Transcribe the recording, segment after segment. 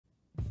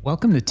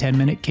Welcome to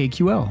 10-Minute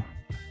KQL.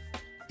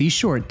 These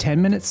short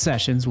 10-minute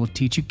sessions will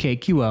teach you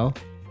KQL,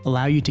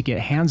 allow you to get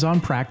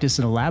hands-on practice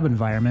in a lab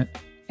environment,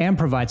 and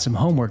provide some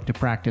homework to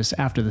practice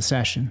after the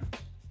session.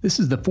 This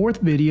is the fourth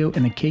video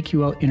in the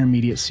KQL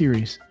Intermediate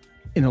Series.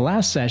 In the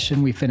last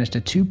session, we finished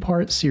a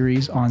two-part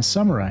series on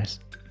Summarize.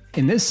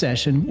 In this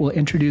session, we'll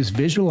introduce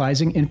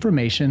visualizing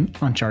information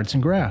on charts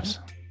and graphs.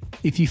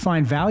 If you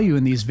find value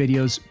in these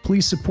videos,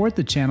 please support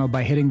the channel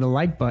by hitting the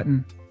like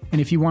button. And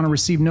if you want to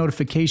receive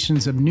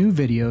notifications of new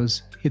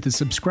videos, hit the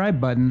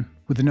subscribe button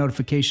with the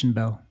notification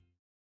bell.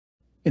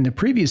 In the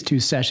previous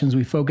two sessions,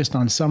 we focused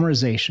on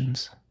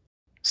summarizations.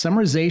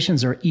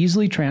 Summarizations are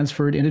easily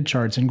transferred into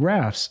charts and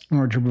graphs in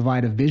order to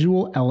provide a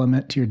visual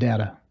element to your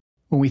data.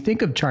 When we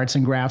think of charts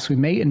and graphs, we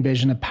may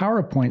envision a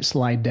PowerPoint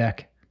slide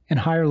deck and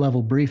higher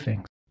level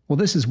briefings. Well,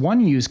 this is one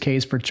use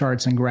case for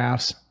charts and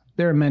graphs.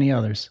 There are many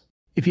others.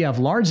 If you have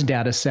large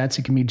data sets,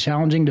 it can be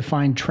challenging to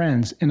find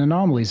trends and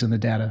anomalies in the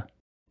data.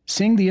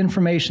 Seeing the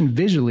information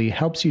visually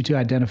helps you to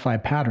identify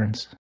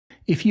patterns.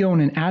 If you own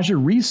an Azure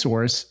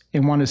resource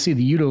and want to see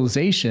the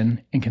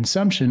utilization and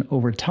consumption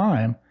over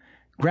time,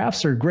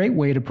 graphs are a great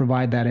way to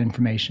provide that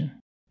information.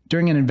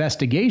 During an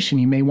investigation,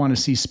 you may want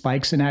to see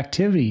spikes in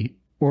activity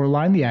or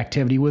align the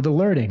activity with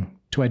alerting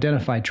to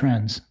identify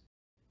trends.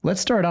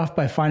 Let's start off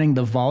by finding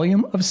the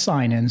volume of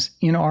sign-ins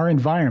in our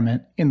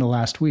environment in the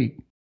last week.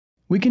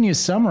 We can use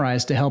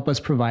Summarize to help us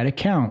provide a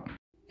count,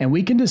 and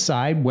we can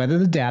decide whether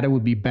the data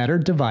would be better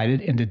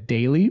divided into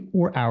daily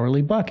or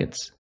hourly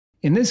buckets.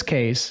 In this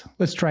case,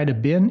 let's try to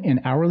bin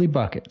in hourly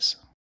buckets.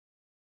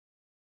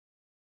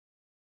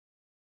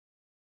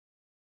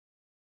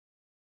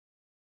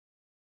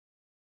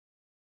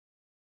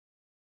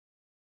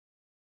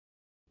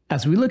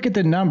 As we look at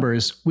the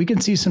numbers, we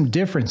can see some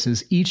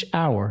differences each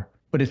hour,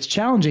 but it's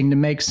challenging to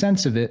make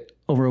sense of it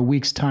over a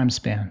week's time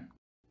span.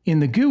 In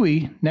the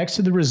GUI, next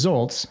to the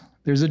results,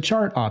 there's a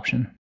chart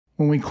option.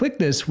 When we click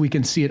this, we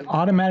can see it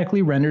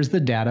automatically renders the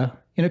data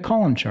in a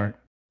column chart.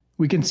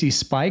 We can see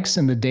spikes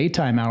in the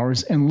daytime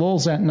hours and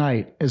lulls at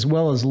night, as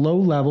well as low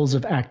levels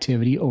of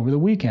activity over the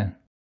weekend.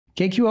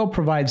 KQL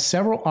provides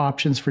several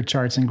options for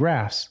charts and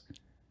graphs.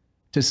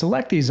 To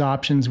select these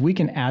options, we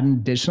can add an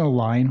additional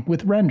line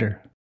with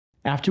render.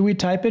 After we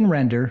type in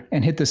render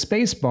and hit the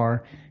space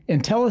bar,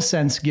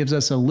 IntelliSense gives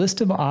us a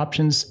list of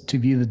options to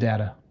view the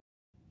data.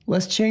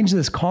 Let's change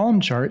this column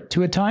chart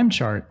to a time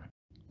chart.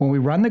 When we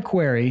run the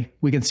query,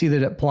 we can see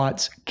that it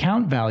plots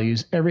count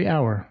values every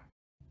hour.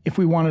 If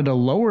we wanted a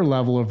lower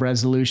level of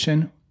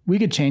resolution, we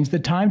could change the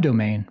time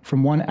domain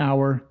from 1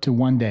 hour to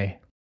 1 day.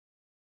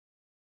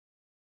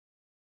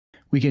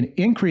 We can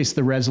increase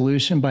the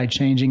resolution by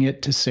changing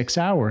it to 6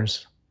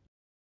 hours,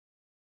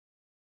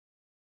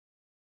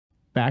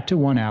 back to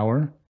 1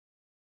 hour,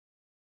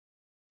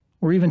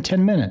 or even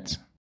 10 minutes.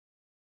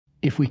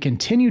 If we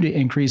continue to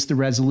increase the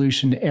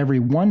resolution to every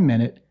 1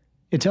 minute,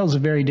 it tells a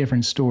very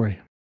different story.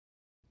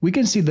 We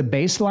can see the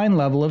baseline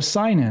level of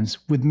sign-ins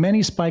with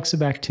many spikes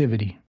of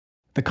activity.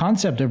 The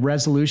concept of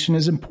resolution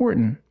is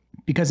important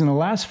because in the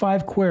last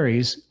 5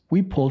 queries,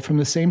 we pulled from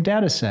the same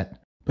data set,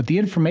 but the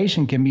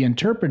information can be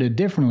interpreted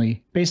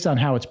differently based on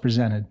how it's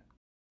presented.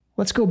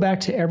 Let's go back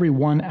to every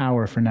 1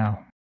 hour for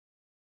now.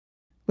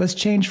 Let's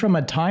change from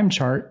a time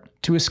chart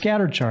to a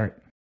scatter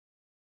chart.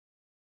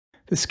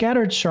 The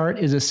scatter chart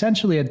is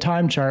essentially a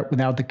time chart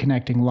without the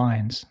connecting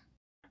lines.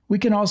 We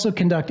can also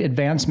conduct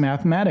advanced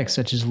mathematics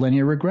such as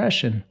linear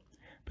regression,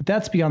 but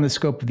that's beyond the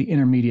scope of the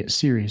Intermediate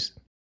Series.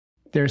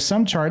 There are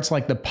some charts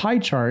like the pie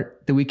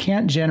chart that we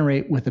can't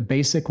generate with a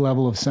basic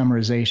level of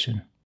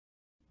summarization.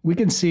 We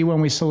can see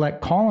when we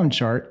select column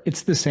chart,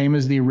 it's the same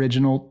as the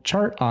original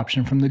chart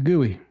option from the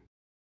GUI.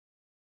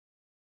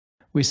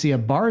 We see a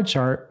bar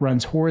chart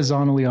runs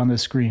horizontally on the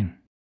screen.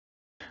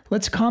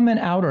 Let's comment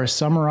out our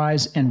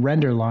summarize and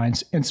render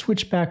lines and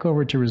switch back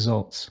over to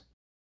results.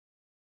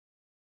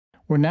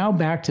 We're now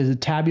back to the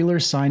tabular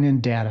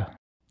sign-in data.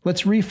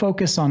 Let's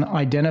refocus on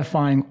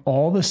identifying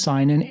all the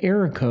sign-in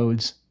error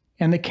codes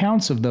and the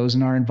counts of those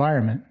in our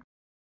environment.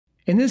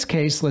 In this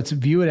case, let's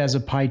view it as a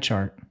pie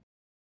chart.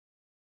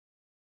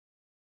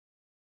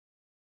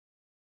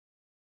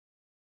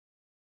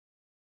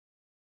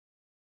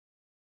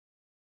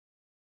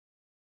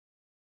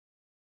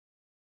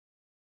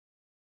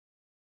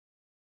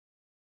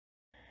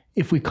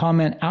 If we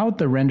comment out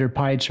the render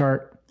pie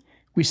chart,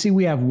 we see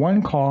we have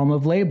 1 column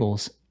of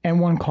labels and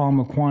 1 column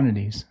of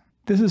quantities.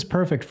 This is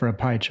perfect for a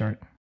pie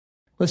chart.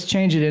 Let's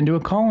change it into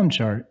a column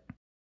chart.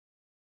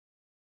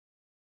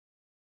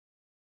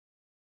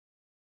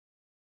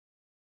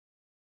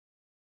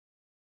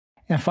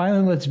 And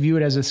finally, let's view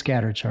it as a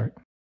scatter chart.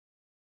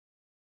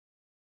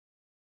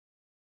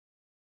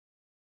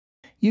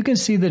 You can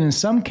see that in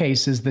some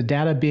cases, the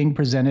data being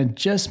presented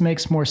just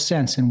makes more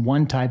sense in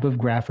one type of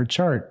graph or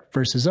chart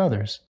versus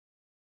others.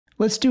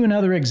 Let's do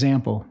another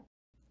example.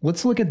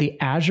 Let's look at the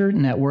Azure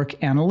Network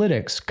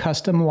Analytics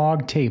custom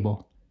log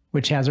table,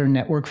 which has our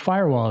network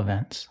firewall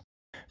events.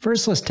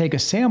 First, let's take a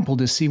sample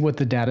to see what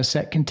the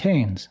dataset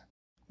contains.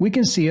 We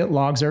can see it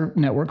logs our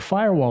network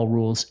firewall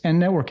rules and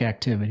network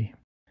activity.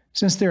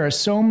 Since there are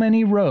so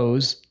many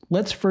rows,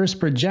 let's first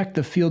project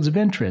the fields of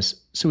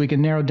interest so we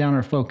can narrow down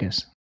our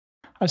focus.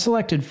 I've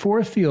selected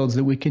 4 fields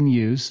that we can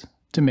use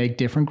to make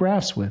different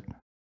graphs with: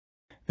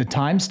 the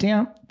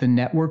timestamp, the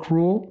network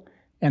rule,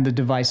 and the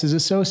devices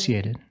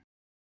associated.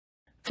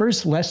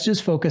 First, let's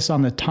just focus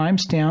on the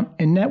timestamp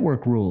and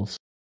network rules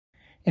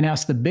and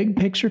ask the big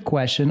picture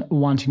question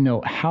wanting to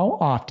know how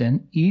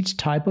often each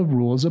type of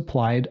rule is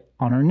applied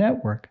on our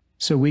network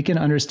so we can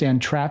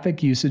understand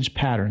traffic usage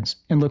patterns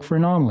and look for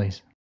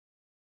anomalies.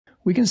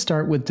 We can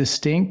start with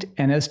distinct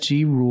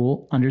NSG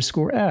rule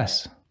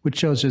 _S, which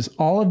shows us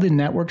all of the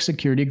network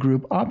security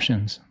group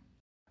options.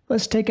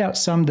 Let's take out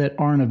some that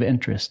aren't of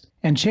interest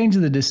and change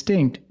the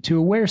distinct to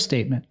a where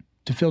statement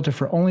to filter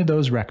for only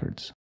those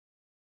records.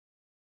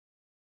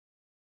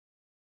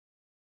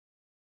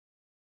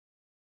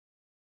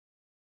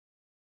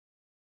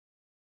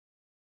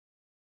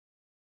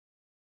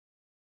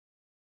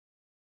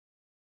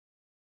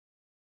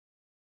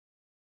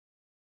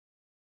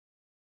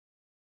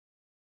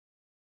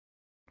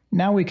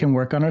 Now we can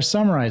work on our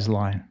summarize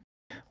line.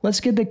 Let's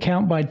get the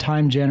count by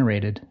time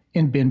generated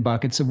in bin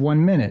buckets of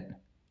 1 minute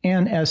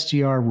and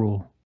SGR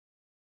rule.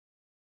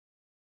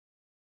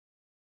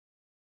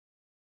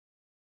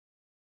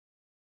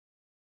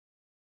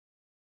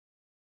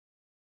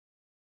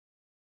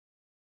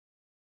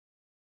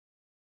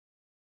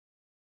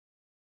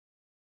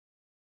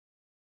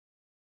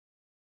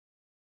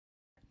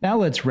 Now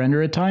let's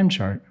render a time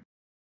chart.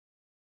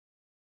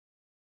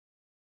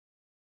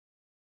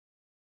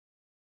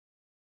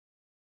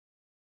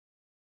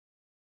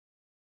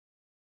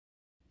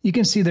 You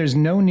can see there's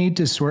no need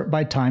to sort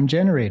by time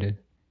generated.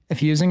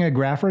 If using a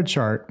graph or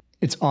chart,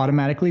 it's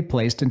automatically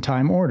placed in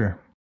time order.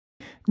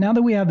 Now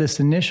that we have this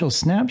initial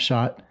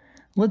snapshot,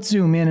 let's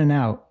zoom in and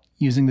out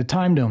using the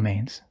time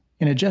domains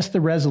and adjust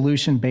the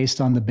resolution based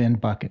on the bin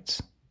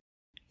buckets.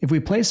 If we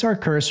place our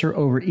cursor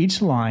over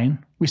each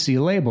line, we see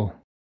a label.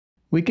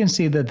 We can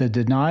see that the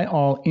deny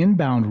all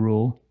inbound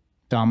rule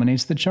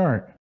dominates the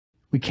chart.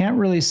 We can't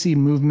really see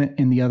movement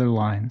in the other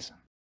lines.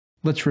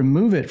 Let's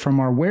remove it from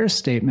our where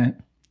statement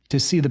to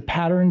see the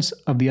patterns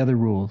of the other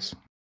rules.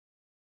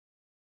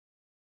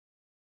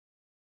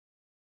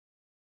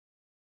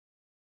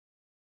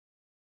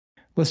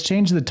 Let's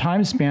change the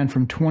time span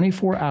from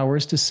 24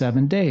 hours to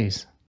 7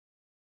 days.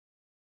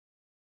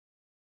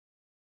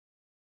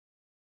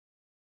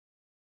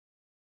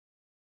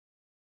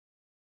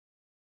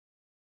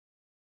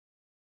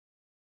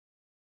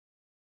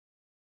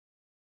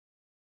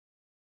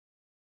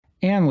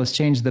 And let's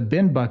change the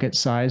bin bucket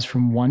size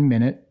from 1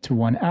 minute to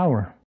 1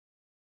 hour.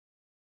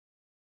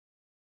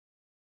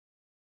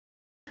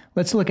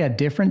 Let's look at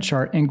different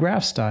chart and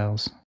graph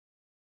styles.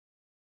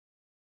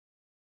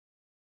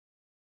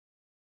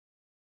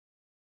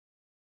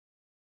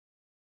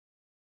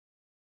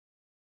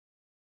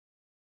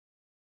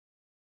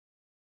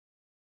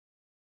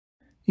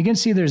 You can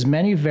see there's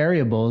many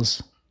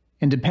variables,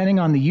 and depending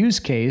on the use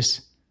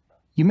case,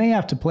 you may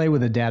have to play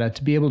with the data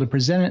to be able to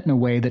present it in a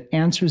way that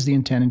answers the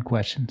intended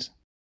questions.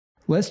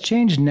 Let's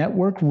change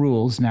network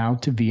rules now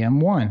to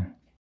VM1.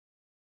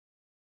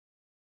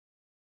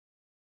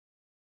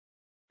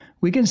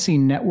 We can see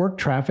network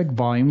traffic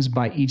volumes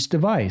by each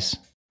device,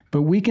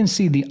 but we can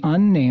see the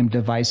unnamed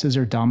devices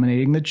are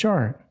dominating the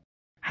chart.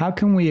 How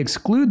can we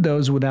exclude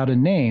those without a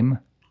name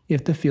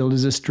if the field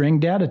is a string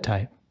data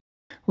type?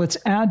 Let's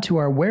add to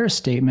our where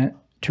statement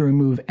to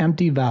remove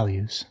empty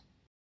values.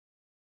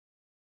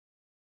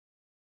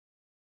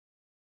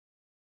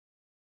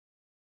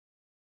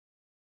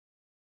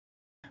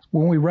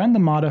 When we run the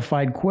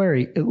modified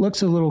query, it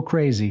looks a little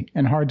crazy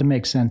and hard to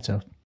make sense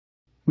of.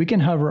 We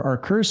can hover our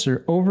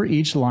cursor over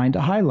each line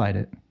to highlight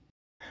it.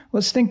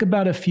 Let's think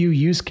about a few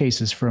use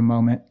cases for a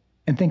moment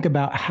and think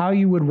about how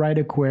you would write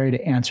a query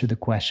to answer the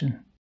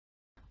question.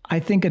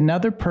 I think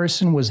another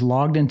person was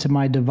logged into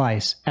my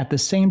device at the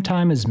same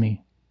time as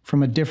me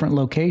from a different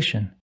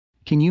location.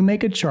 Can you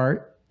make a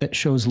chart that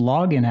shows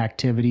login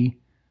activity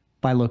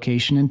by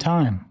location and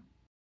time?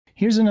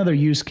 Here's another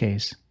use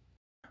case.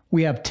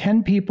 We have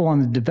 10 people on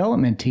the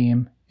development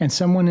team and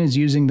someone is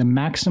using the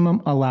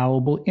maximum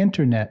allowable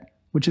internet,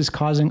 which is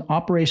causing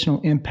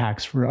operational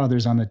impacts for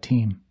others on the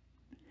team.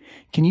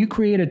 Can you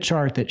create a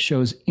chart that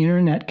shows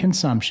internet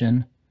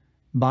consumption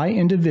by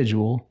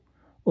individual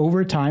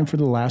over time for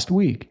the last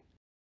week?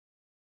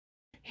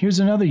 Here's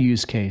another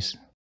use case.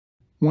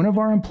 One of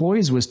our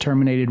employees was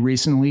terminated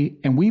recently,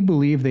 and we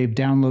believe they've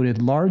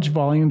downloaded large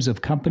volumes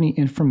of company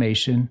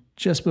information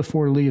just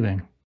before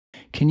leaving.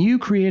 Can you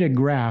create a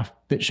graph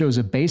that shows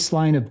a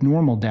baseline of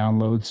normal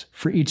downloads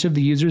for each of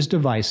the user's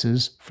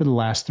devices for the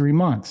last 3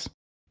 months?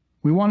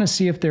 We want to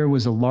see if there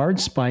was a large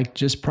spike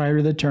just prior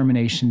to the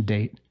termination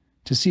date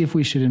to see if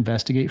we should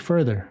investigate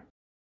further.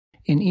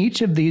 In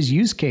each of these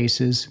use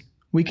cases,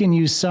 we can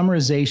use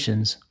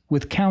summarizations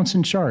with counts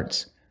and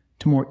charts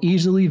to more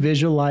easily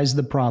visualize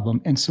the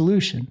problem and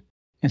solution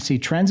and see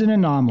trends and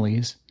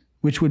anomalies,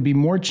 which would be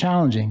more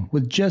challenging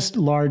with just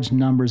large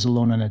numbers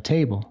alone on a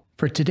table.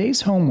 For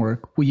today's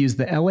homework, we use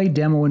the LA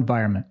demo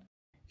environment.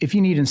 If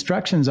you need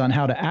instructions on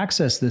how to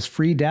access this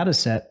free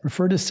dataset,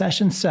 refer to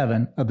Session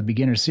 7 of the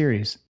Beginner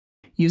Series.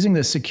 Using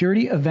the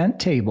Security Event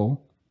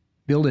Table,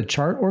 build a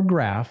chart or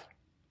graph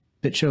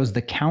that shows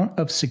the count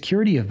of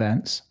security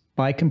events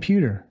by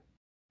computer.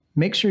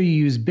 Make sure you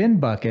use bin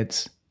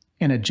buckets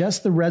and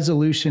adjust the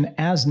resolution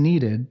as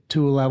needed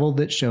to a level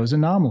that shows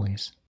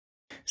anomalies.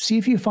 See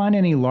if you find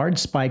any large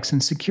spikes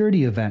in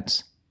security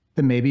events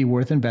that may be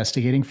worth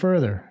investigating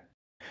further.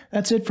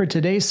 That's it for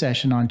today's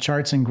session on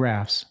charts and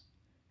graphs.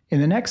 In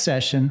the next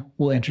session,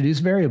 we'll introduce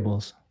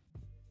variables.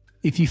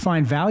 If you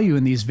find value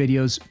in these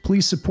videos,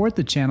 please support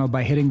the channel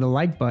by hitting the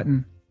like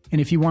button.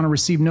 And if you want to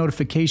receive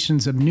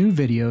notifications of new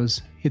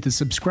videos, hit the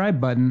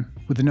subscribe button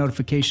with the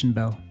notification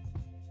bell.